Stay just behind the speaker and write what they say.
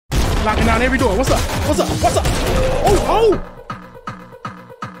Knocking down every door. What's up? What's up? What's up? Oh, oh!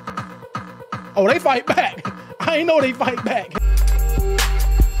 Oh, they fight back. I ain't know they fight back.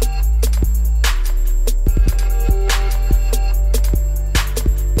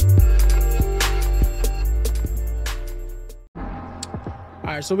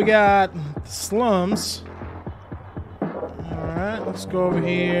 All right, so we got the slums. All right, let's go over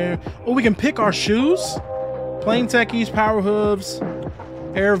here. Oh, we can pick our shoes. Plain techies, power hooves,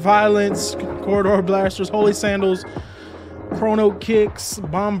 air violence, corridor blasters, holy sandals, chrono kicks,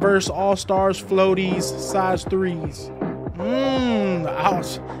 bomb burst, all stars, floaties, size 3s.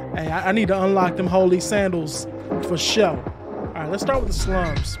 Ouch. Hey, I need to unlock them holy sandals for show. All right, let's start with the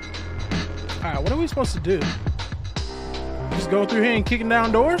slums. All right, what are we supposed to do? Just go through here and kicking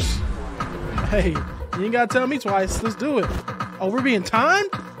down doors? Hey, you ain't gotta tell me twice. Let's do it. Oh, we're being timed?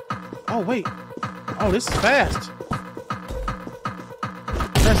 Oh, wait. Oh, this is fast.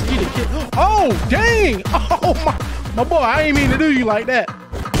 Press E to kick. Oh, dang! Oh, my boy, I ain't mean to do you like that.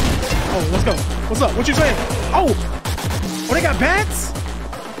 Oh, let's go. What's up? What you saying? Oh, they got bats?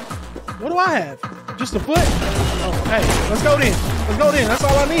 What do I have? Just a foot? Oh, hey, let's go then. Let's go then. That's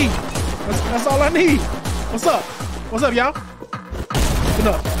all I need. That's all I need. What's up? What's up, y'all? Open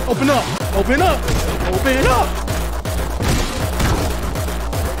up. Open up. Open up. Open up.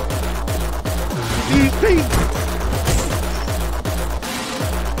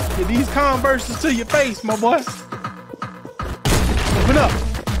 Get these Converses to your face, my boy. Open up.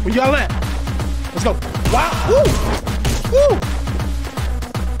 Where y'all at? Let's go. Wow. Woo. Woo.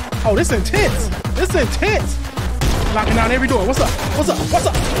 Oh, this intense. This intense. Knocking down every door. What's up? What's up? What's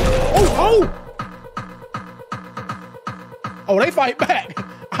up? Oh, oh. Oh, they fight back.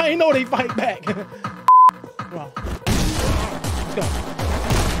 I ain't know they fight back. Come on. Let's go.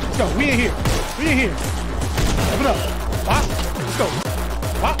 Let's go. We in here. We in here. Open up. Wow. Let's go.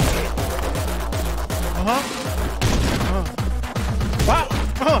 Wow. Uh-huh. Uh-huh. Wow.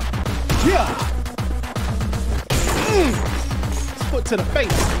 Uh-huh. Yeah. This foot to the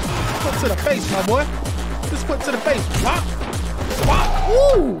face. Foot to the face, my boy. This foot to the face. Wow. Wow.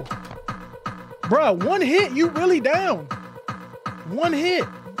 Ooh. Bruh, one hit, you really down. One hit.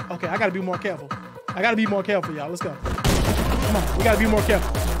 Okay, I gotta be more careful. I gotta be more careful, y'all. Let's go. Come on, we gotta be more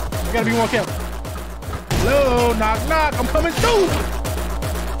careful. We gotta be more careful. Hello, knock, knock. I'm coming through.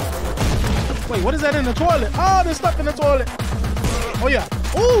 Wait, what is that in the toilet? Oh, there's stuff in the toilet. Oh, yeah.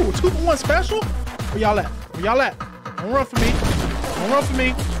 Ooh, 2-for-1 special? Where y'all at? Where y'all at? Don't run for me. Don't run for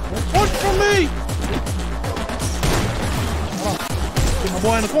me. Don't run for me. Hold on. Get my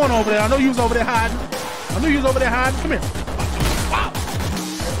boy in the corner over there. I know you was over there hiding. I knew you was over there hiding. Come here. Wow.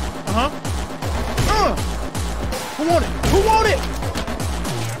 Uh-huh. Who want it? Who want it?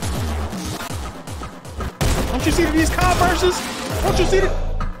 Don't you see these Converses? Don't you see the...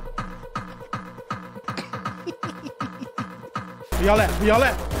 Where y'all at? Where y'all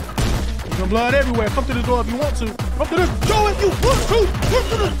at? There's some blood everywhere. Come to the door if you want to. Come to the door if you want to. Come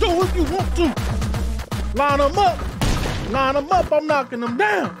to the door if you want to. Line them up. Line them up. I'm knocking them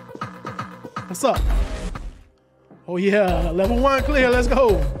down. What's up? Oh yeah, level 1 clear. Let's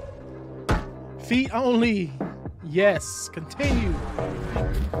go. Feet only. Yes. Continue.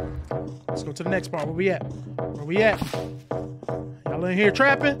 Let's go to the next part. Where we at? Where we at? Y'all in here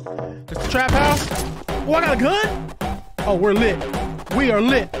trapping? It's the trap house. Oh, I got a gun? Oh, we're lit. We are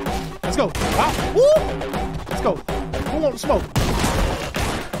lit. Let's go. Wow. Woo! Let's go. Who wants smoke?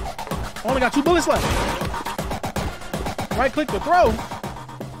 Only got 2 bullets left. Right click to throw.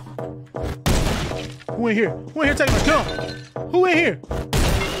 Who in here? Who in here taking a dump? Who in here?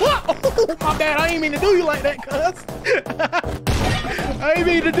 What? Oh, my bad. I ain't mean to do you like that, cuz. I ain't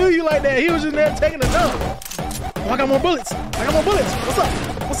mean to do you like that. He was just there taking a dump. Oh, I got more bullets. I got more bullets. What's up?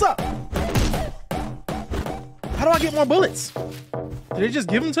 What's up? How do I get more bullets? Did they just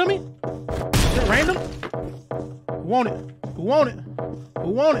give them to me? Is it random? Who want it? Who want it?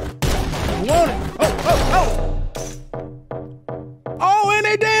 Who want it? Who want it? Oh, oh, oh! Oh, and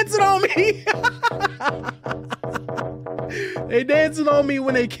they dancing on me! They dancing on me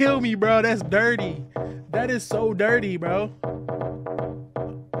when they kill me, bro. That's dirty. That is so dirty, bro.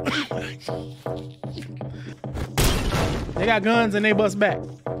 They got guns and they bust back.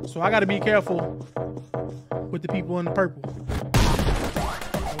 So I gotta be careful with the people in the purple.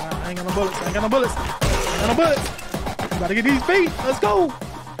 I ain't got no bullets. I ain't got no bullets. I ain't got no bullets. Gotta get these feet. Let's go.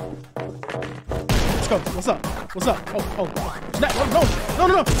 Let's go. What's up? What's up? Oh, oh, oh. Snap. No, no, no,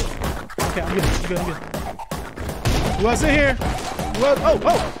 no, no. Okay, I'm good. I'm good. I'm good. Who else in here? Who else? Oh,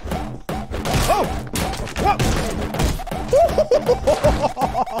 oh. Oh. What?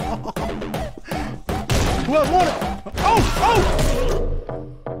 Who else want it? Oh, oh.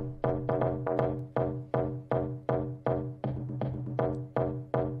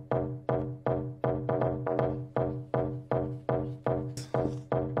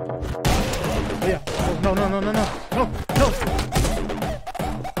 no. I'm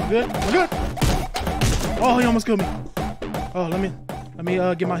good. I'm good. Oh, he almost killed me. Oh, let me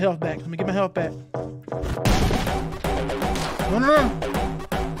get my health back. Let me get my health back. No.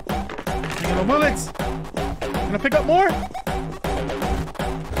 I got no bullets. Can I pick up more?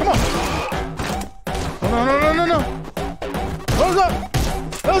 Come on. Oh, no. Let's go.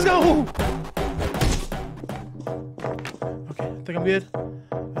 Let's go. Okay, I think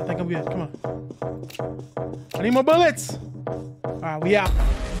I'm good. Come on. I need more bullets. All right, we out.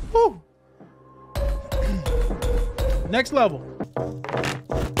 Woo. Next level.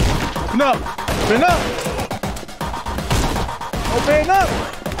 Open up. Open up. Open up.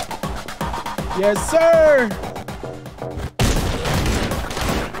 Yes, sir.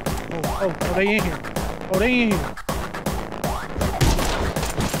 Oh, they in here. Oh, they in here.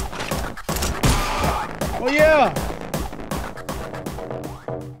 Oh, yeah.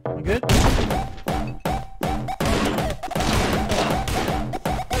 I'm good.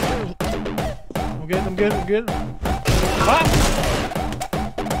 I'm good. Ah!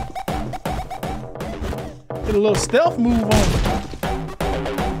 Get a little stealth move on me.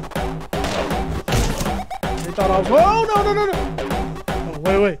 They thought I was. Oh, no.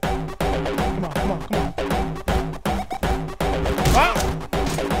 Oh, wait. Come on. Ah!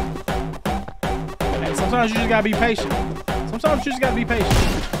 Hey, sometimes you just gotta be patient. What's up?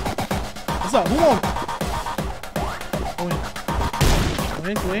 Who won?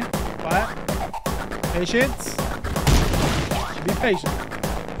 Go in. Quiet. Patience. Be patient.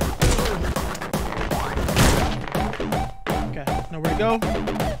 Okay, nowhere to go.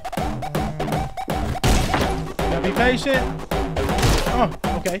 Gotta be patient. Oh,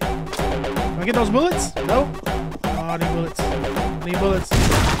 okay. Can I get those bullets? No? Oh, I need bullets.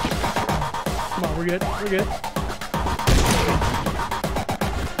 Come on, we're good.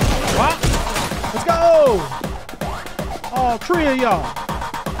 Wow. Let's go! All three of y'all.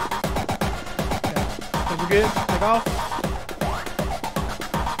 We're good. Take off.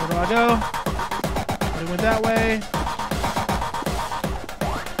 Where do I go? They went that way.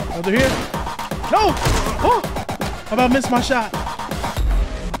 Over here. No! Oh! I about missed my shot.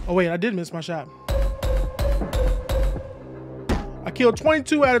 Oh wait, I did miss my shot. I killed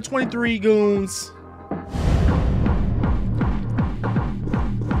 22 out of 23 goons.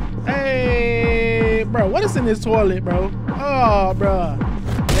 Hey, bro, what is in this toilet, bro? Oh, bro.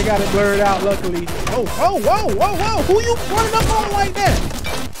 They got it blurred out, luckily. Oh, whoa. Who you running up on like that?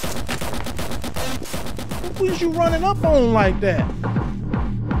 Who's you running up on like that?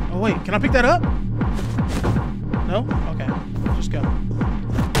 Oh, wait, can I pick that up? No? Okay, just go.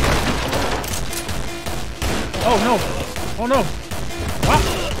 Oh, no.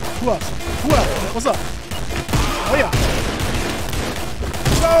 What? Who else? What's up? Oh, yeah.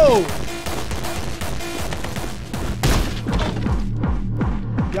 Let's go.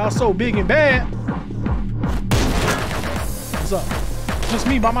 Y'all so big and bad. What's up? Just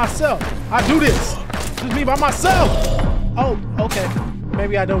me by myself. I do this. Just me by myself. Oh, okay.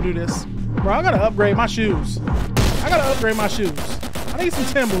 Maybe I don't do this. Bro, I gotta upgrade my shoes. I need some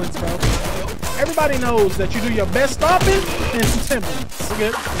Timberlands, bro. Everybody knows that you do your best stomping and some Timberlands.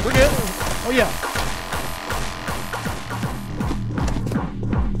 We're good. Oh, yeah.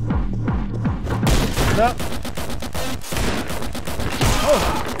 Get up. Oh.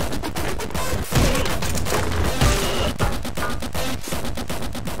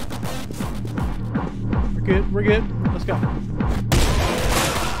 We're good. Let's go.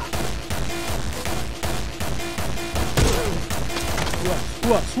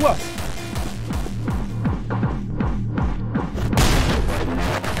 Who else?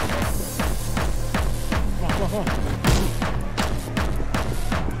 Come on.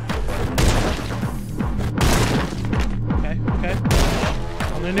 Okay.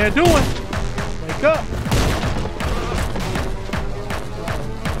 What in there doing? Wake up.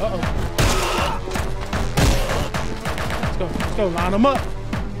 Uh-oh. Let's go. Line them up.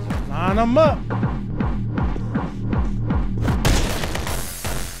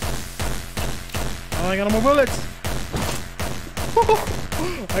 Oh, I got no more bullets.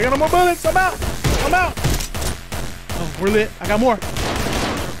 I'm out. Oh, we're lit. I got more.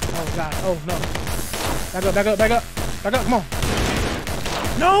 Oh, God. Oh, no. Back up. Come on.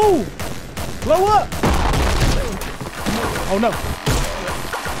 No! Blow up! Oh, no.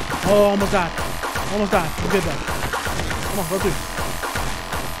 Oh, almost died. I'm good, though. Come on, go through.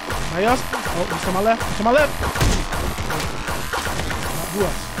 Anybody else? Oh, he's to my left. Who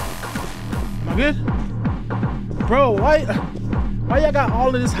else? Am I good? Bro, why y'all got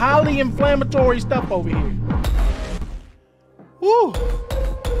all of this highly inflammatory stuff over here? Woo!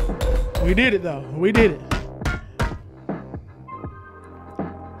 We did it, though.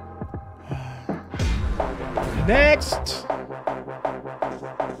 Next.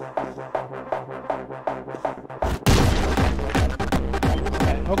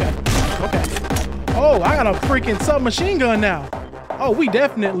 Okay. Oh, I got a freaking submachine gun now. Oh, we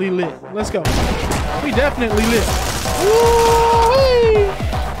definitely lit. Let's go. We definitely lit. Woo-wee!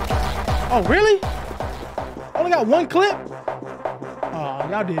 Oh, really? Only got one clip? Oh,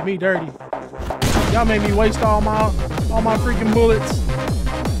 y'all did me dirty. Y'all made me waste all my freaking bullets.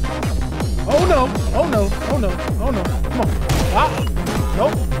 Oh no! Oh no! Oh no! Oh no! Come on! Ah!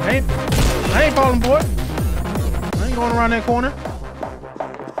 Nope! I ain't falling for it. I ain't going around that corner.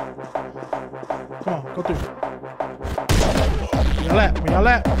 Come on, go through. Where y'all at? Where y'all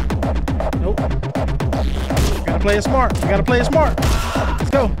at? Nope. We gotta play it smart. We gotta play it smart. Let's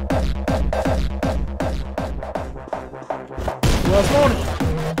go. Who else on it?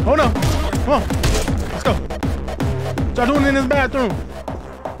 Oh no! Come on. Let's go. What y'all doing in this bathroom?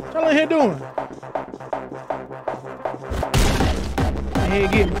 What y'all in here doing? In here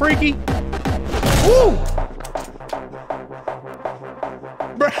getting freaky. Woo!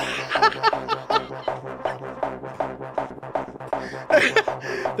 Bruh.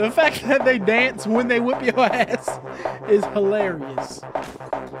 The fact that they dance when they whip your ass is hilarious.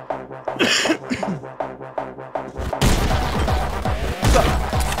 So,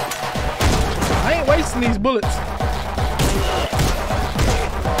 I ain't wasting these bullets.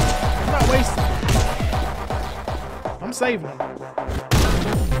 I'm not wasting them. I'm saving them.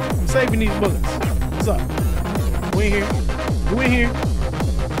 I'm saving these bullets. What's up? Who in here? Who in here?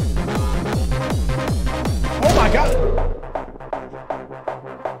 Oh my God!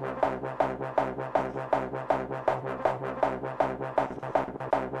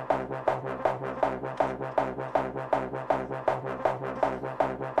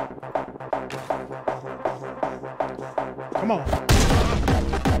 Come on.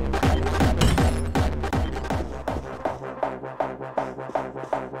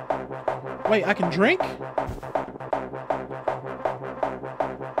 Wait, I can drink?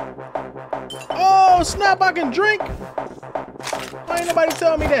 Oh, snap, I can drink? Why ain't nobody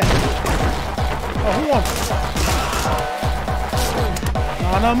tell me that? Oh, who wants it?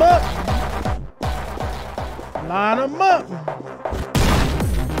 Line them up. Line them up.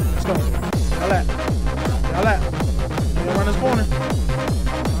 Let's go. Y'all at? Y'all at? Y'all run this corner.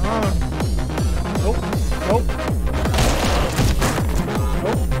 Nope. Nope.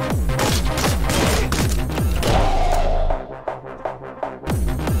 Nope.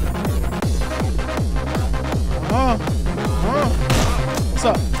 What's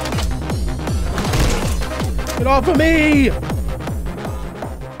up? Get off of me!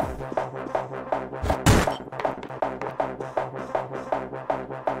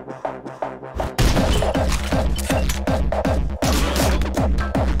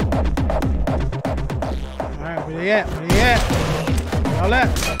 Alright, where they at? Where they at? Y'all at?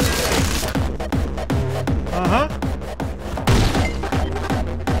 Uh-huh.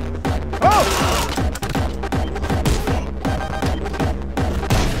 Oh!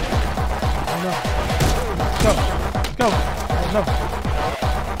 Go. Go. Oh, no.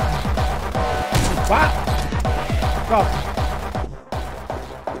 What? Get off.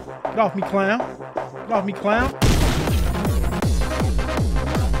 Get off me, clown. Get off me, clown.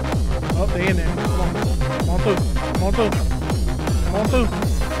 Oh, they in there. Come on. Come on through. Come on through. Come on through.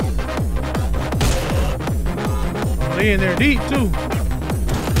 Oh, they in there deep, too.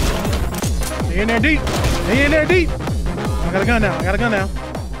 They in there deep. They in there deep. I got a gun now. I got a gun now.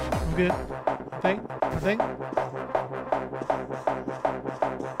 I'm good. I think.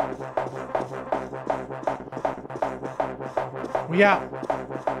 We out.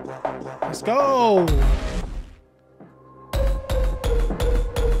 Let's go.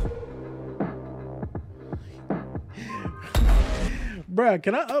 Bruh,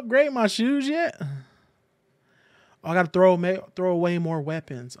 can I upgrade my shoes yet? Oh, I gotta throw away more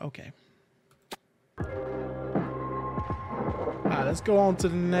weapons. Okay. Alright, let's go on to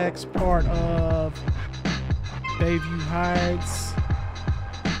the next part of Bayview Heights.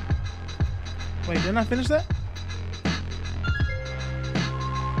 Wait, didn't I finish that?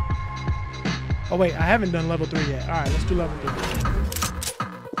 Oh wait, I haven't done level 3 yet. Alright, let's do level 3.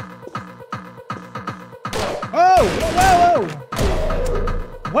 Oh! Whoa, whoa!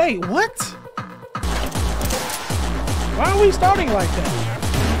 Wait, what? Why are we starting like that?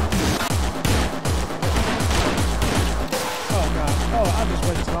 Oh god. Oh, I just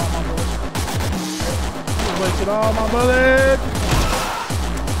wasted all my bullets. Wasted all my bullets.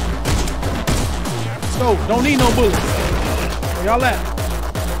 Let's go. Don't need no bullets. Where y'all at?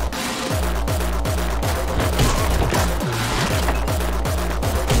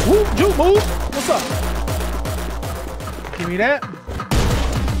 Whoop, juke move. What's up? Give me that.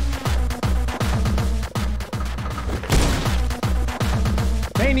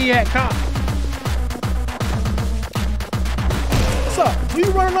 Maniac cop. What's up? Who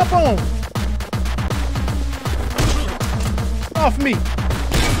you running up on? Off me. I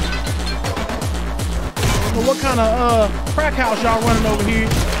don't know what kind of crack house y'all running over here.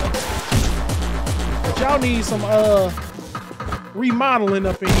 But y'all need some remodeling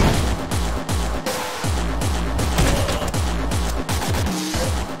up in here.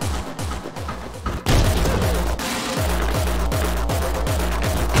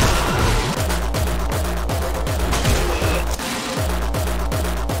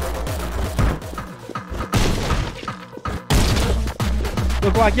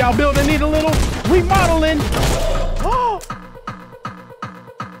 Look like y'all building need a little remodeling. Oh,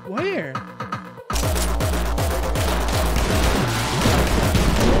 where?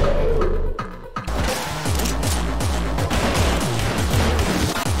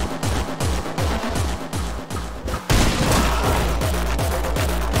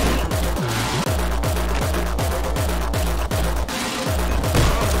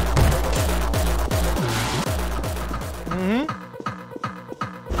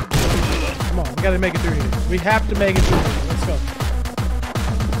 We gotta make it through here. We have to make it through here. Let's go.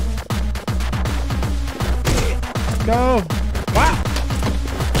 Let's go. Wow.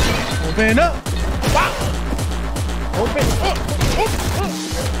 Open up. Wow. Open up.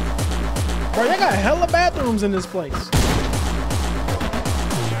 Bro, they got hella bathrooms in this place.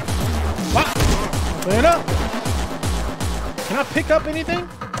 Wow. Open up. Can I pick up anything?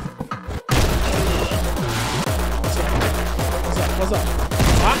 What's up? What's up?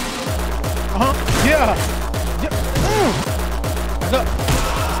 Huh? Yeah.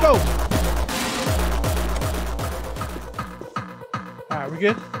 Let's go. All right, we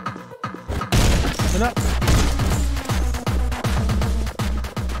good? Open up.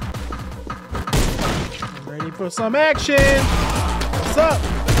 I'm ready for some action. What's up?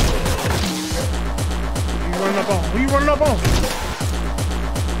 Who you running up on? Who you running up on?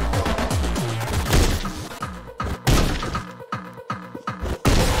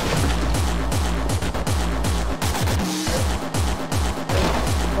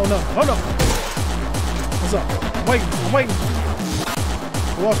 Oh no, hold up. What's up? I'm waiting, I'm waiting.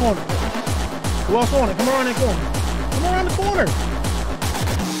 Who else on it? Who else on it? Come around that corner. Come around the corner.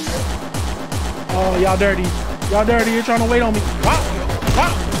 Oh, y'all dirty. Y'all dirty, you're trying to wait on me. Wow,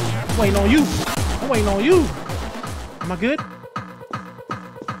 wow. I'm waiting on you. I'm waiting on you. Am I good?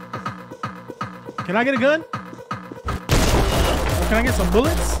 Can I get a gun? Or can I get some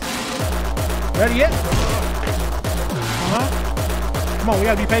bullets? Ready yet? Come on, we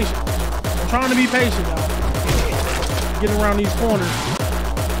gotta be patient. I'm trying to be patient, y'all. Getting around these corners.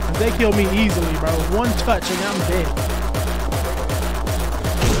 And they kill me easily, bro. One touch and I'm dead.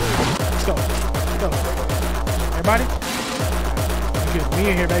 Let's go. Let's go. Everybody? Good. We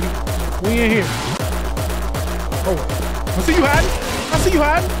in here, baby. We in here. Oh. I see you hiding. I see you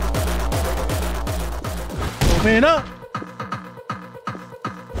hiding. Open up.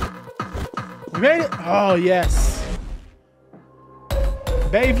 We made it. Oh, yes.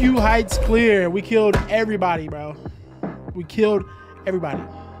 Bayview Heights clear. We killed everybody, bro. We killed everybody.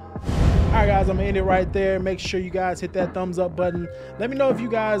 All right, guys, I'm gonna end it right there. Make sure you guys hit that thumbs up button. Let me know if you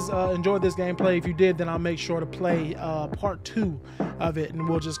guys enjoyed this gameplay. If you did, then I'll make sure to play part 2 of it, and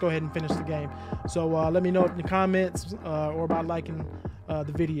we'll just go ahead and finish the game. So let me know in the comments or by liking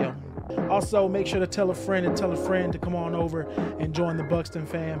the video. Also, make sure to tell a friend to come on over and join the Buxtzn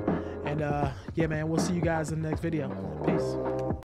fam. And yeah, man, we'll see you guys in the next video. Peace.